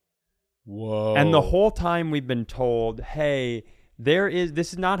 Whoa. And the whole time we've been told, hey,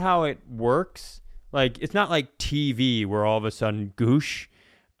 this is not how it works. Like, it's not like TV where all of a sudden, goosh.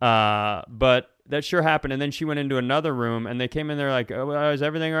 But that sure happened. And then she went into another room, and they came in there like, oh, is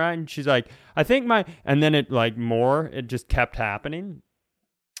everything all right? And she's like, I think and then it just kept happening.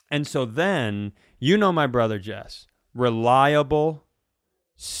 And so then, my brother Jess, reliable,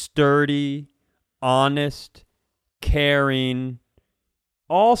 sturdy, honest, caring,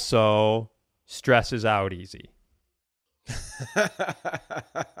 also stresses out easy.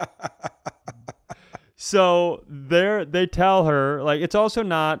 So they tell her, like, it's also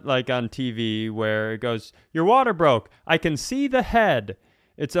not like on TV where it goes, your water broke. I can see the head.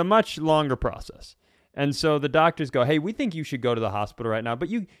 It's a much longer process. And so the doctors go, hey, we think you should go to the hospital right now. But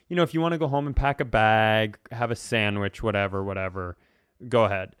if you want to go home and pack a bag, have a sandwich, whatever, go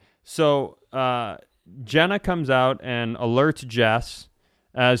ahead. So Jenna comes out and alerts Jess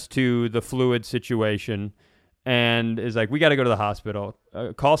as to the fluid situation and is like, we got to go to the hospital.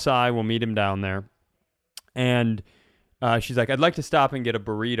 Call Cy. We'll meet him down there. And she's like, I'd like to stop and get a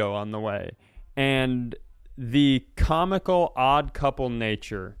burrito on the way. And the comical odd couple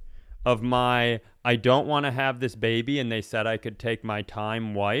nature of I don't want to have this baby and they said I could take my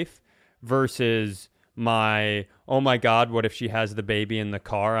time wife versus oh my God, what if she has the baby in the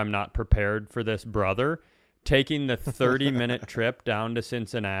car? I'm not prepared for this brother. Taking the 30-minute trip down to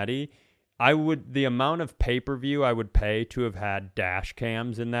Cincinnati, the amount of pay-per-view I would pay to have had dash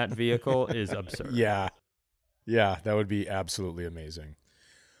cams in that vehicle is absurd. Yeah, that would be absolutely amazing.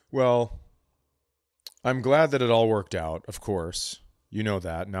 Well, I'm glad that it all worked out, of course. You know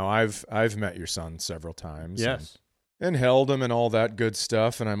that. Now, I've met your son several times. Yes. And held him and all that good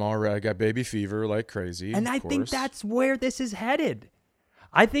stuff, and I got baby fever like crazy. And I think that's where this is headed.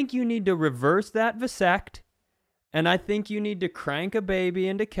 I think you need to reverse that vasect, and I think you need to crank a baby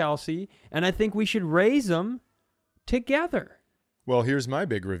into Kelsey, and I think we should raise them together. Well, here's my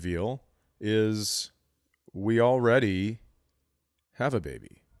big reveal, is we already have a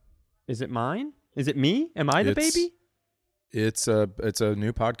baby. Is it mine? Is it me? Am I the baby? It's a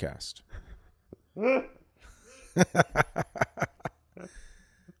new podcast. What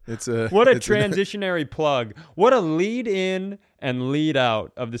a transitionary plug. What a lead in and lead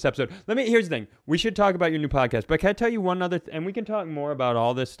out of this episode. Here's the thing. We should talk about your new podcast, but can I tell you one other and we can talk more about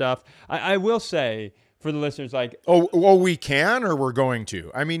all this stuff. I will say for the listeners, like, oh, we can, or we're going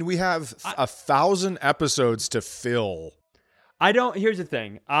to. I mean, we have 1,000 episodes to fill. Here's the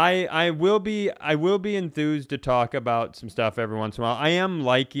thing. I will be enthused to talk about some stuff every once in a while. I am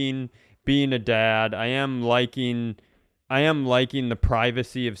liking being a dad. I am liking the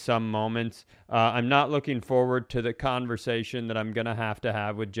privacy of some moments. I'm not looking forward to the conversation that I'm going to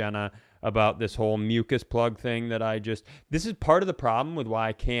have with Jenna about this whole mucus plug thing this is part of the problem with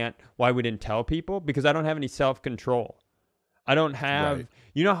why we didn't tell people, because I don't have any self-control. I don't have, right.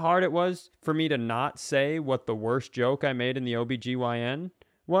 You know how hard it was for me to not say what the worst joke I made in the OBGYN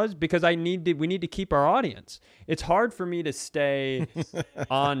was? Because we need to keep our audience. It's hard for me to stay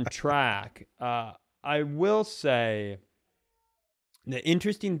on track. I will say the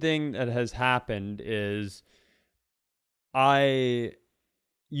interesting thing that has happened is it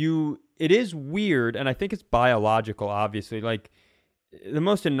is weird, and I think it's biological, obviously. Like, the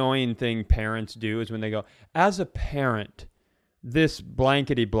most annoying thing parents do is when they go, as a parent, this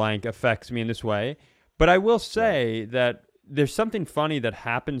blankety blank affects me in this way. But I will say that there's something funny that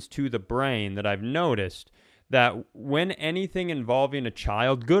happens to the brain that I've noticed, that when anything involving a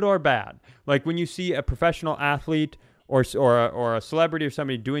child, good or bad, like when you see a professional athlete or a celebrity or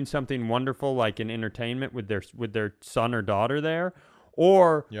somebody doing something wonderful, like in entertainment with their son or daughter there,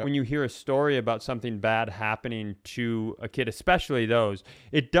 or when you hear a story about something bad happening to a kid, especially those,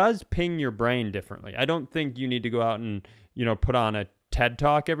 it does ping your brain differently. I don't think you need to go out and put on a TED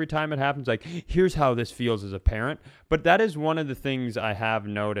Talk every time it happens, like, here's how this feels as a parent. But that is one of the things I have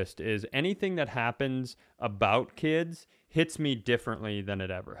noticed, is anything that happens about kids hits me differently than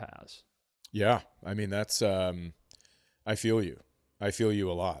it ever has. Yeah. I mean, that's, I feel you. I feel you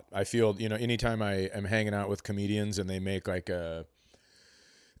a lot. I feel, anytime I am hanging out with comedians and they make like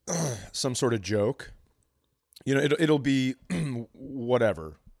some sort of joke, it'll be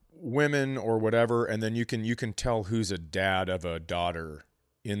whatever, women or whatever, and then you can tell who's a dad of a daughter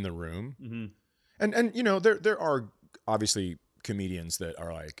in the room. Mm-hmm. And there are obviously comedians that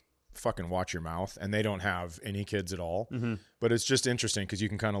are like, fucking watch your mouth, and they don't have any kids at all. Mm-hmm. But it's just interesting because you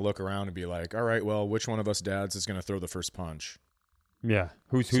can kind of look around and be like, all right, well, which one of us dads is going to throw the first punch? Yeah.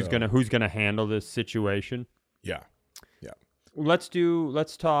 Who's gonna handle this situation? Yeah. Let's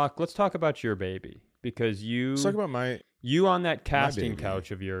talk about your baby, because Let's talk about you on that casting couch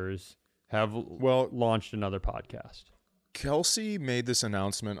of yours have launched another podcast. Kelsey made this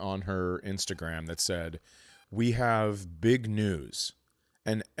announcement on her Instagram that said, we have big news.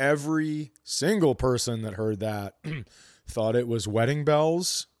 And every single person that heard that thought it was wedding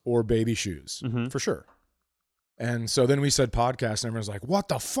bells or baby shoes, for sure. And so then we said podcast, and everyone's like, what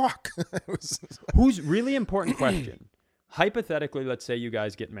the fuck? Who's really important question. Hypothetically, let's say you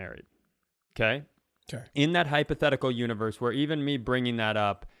guys get married. Okay. In that hypothetical universe where even me bringing that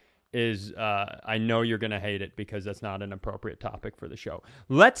up is, I know you're going to hate it because that's not an appropriate topic for the show.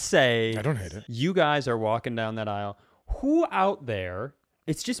 Let's say I don't hate it. You guys are walking down that aisle. Who out there,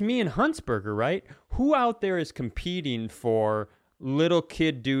 it's just me and Huntsberger, right? Who out there is competing for little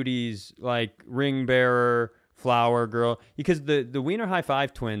kid duties like ring bearer, flower girl? Because the Wiener High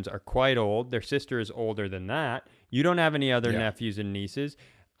Five twins are quite old. Their sister is older than that. You don't have any other nephews and nieces.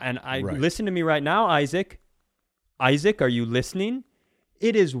 And listen to me right now, Isaac. Isaac, are you listening?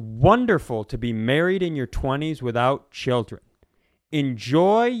 It is wonderful to be married in your 20s without children.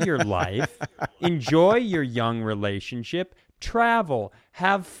 Enjoy your life. Enjoy your young relationship. Travel.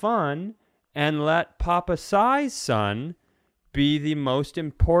 Have fun. And let Papa Sai's son be the most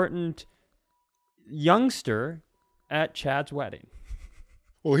important youngster at Chad's wedding.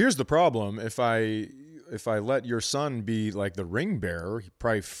 Well, here's the problem. If I let your son be like the ring bearer, he'd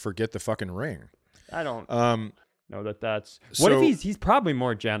probably forget the fucking ring. I don't know that's... What if he's probably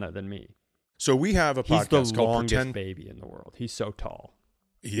more Jenna than me? So we have a podcast called He's the longest baby in the world. He's so tall.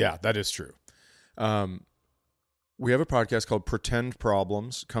 Yeah, that is true. We have a podcast called Pretend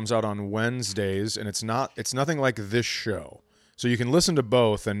Problems. Comes out on Wednesdays, and it's nothing like this show. So you can listen to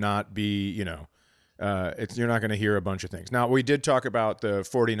both and not be, you're not going to hear a bunch of things. Now, we did talk about the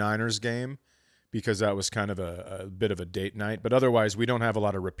 49ers game because that was kind of a bit of a date night. But otherwise, we don't have a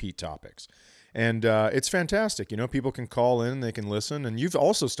lot of repeat topics. And it's fantastic. People can call in, they can listen. And you've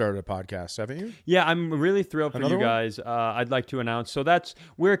also started a podcast, haven't you? Yeah, I'm really thrilled for Another you one? guys. I'd like to announce. So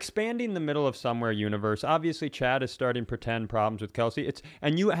we're expanding the Middle of Somewhere universe. Obviously, Chad is starting Pretend Problems with Kelsey.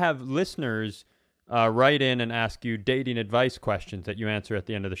 And you have listeners write in and ask you dating advice questions that you answer at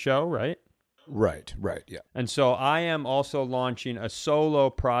the end of the show, right? Right, yeah. And so I am also launching a solo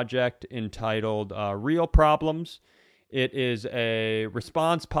project entitled Real Problems. It is a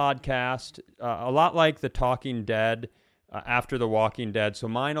response podcast, a lot like The Talking Dead after The Walking Dead. So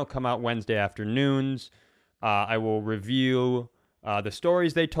mine will come out Wednesday afternoons. I will review the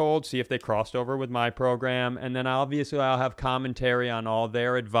stories they told, see if they crossed over with my program. And then obviously I'll have commentary on all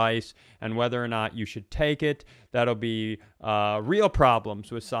their advice and whether or not you should take it. That'll be Real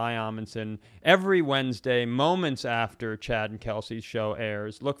Problems with Cy Amundsen every Wednesday, moments after Chad and Kelsey's show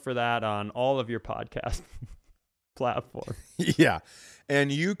airs. Look for that on all of your podcast platform. Yeah.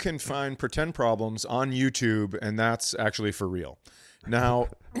 And you can find Pretend Problems on YouTube, and that's actually for real. Now,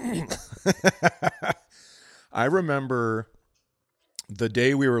 I remember the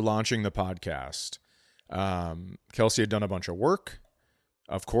day we were launching the podcast, Kelsey had done a bunch of work.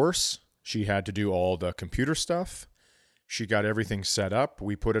 Of course, she had to do all the computer stuff. She got everything set up.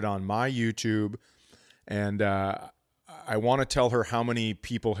 We put it on my YouTube, and I want to tell her how many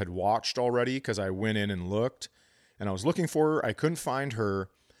people had watched already because I went in and looked. And I was looking for her. I couldn't find her.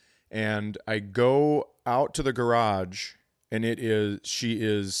 And I go out to the garage, and she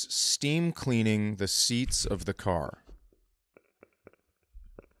is steam cleaning the seats of the car.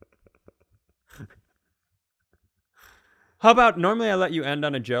 How about, normally I let you end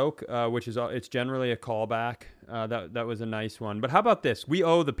on a joke, which is it's generally a callback. That was a nice one. But how about this? We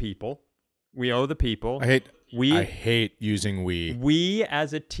owe the people. We owe the people. I hate using we. We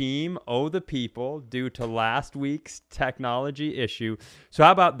as a team owe the people due to last week's technology issue. So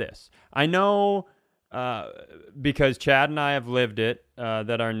how about this? I know because Chad and I have lived it,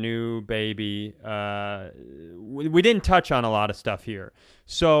 that our new baby, we didn't touch on a lot of stuff here.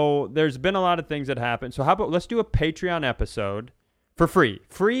 So there's been a lot of things that happened. So how about let's do a Patreon episode For free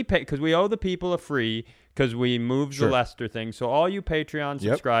pay, because we owe the people a free, because we moved the Lester thing. So all you Patreon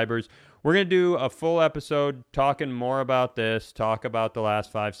subscribers, we're going to do a full episode talking more about this, talk about the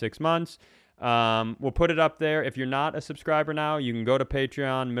last 5-6 months. We'll put it up there. If you're not a subscriber now, you can go to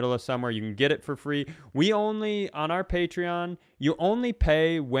Patreon, middle of summer. You can get it for free. We only, on our Patreon, you only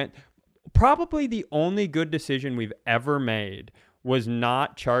pay when, probably the only good decision we've ever made was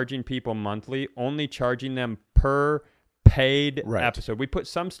not charging people monthly, only charging them per paid episode. We put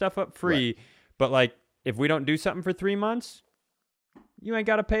some stuff up free, but like, if we don't do something for 3 months, you ain't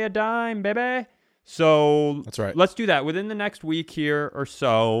got to pay a dime, baby. So that's right. Let's do that. Within the next week here or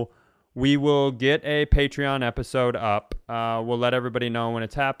so, we will get a Patreon episode up. We'll let everybody know when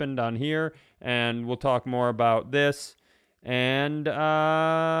it's happened on here, and we'll talk more about this. And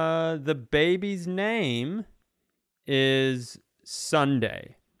the baby's name is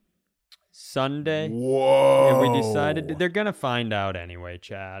Sunday. Whoa. And we decided they're going to find out anyway,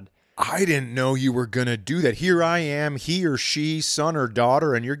 Chad. I didn't know you were going to do that. Here I am, he or she, son or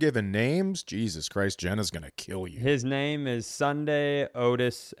daughter, and you're giving names? Jesus Christ, Jenna's going to kill you. His name is Sunday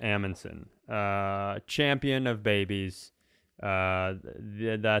Otis Amundsen, champion of babies.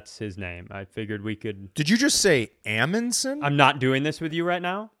 That's his name. I figured we could... Did you just say Amundsen? I'm not doing this with you right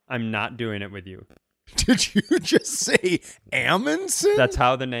now. I'm not doing it with you. Did you just say Amundsen? That's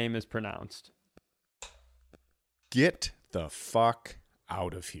how the name is pronounced. Get the fuck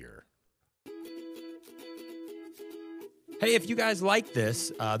out of here. Hey, if you guys like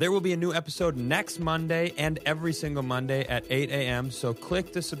this, there will be a new episode next Monday and every single Monday at 8 a.m. So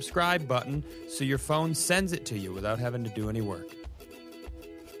click the subscribe button so your phone sends it to you without having to do any work.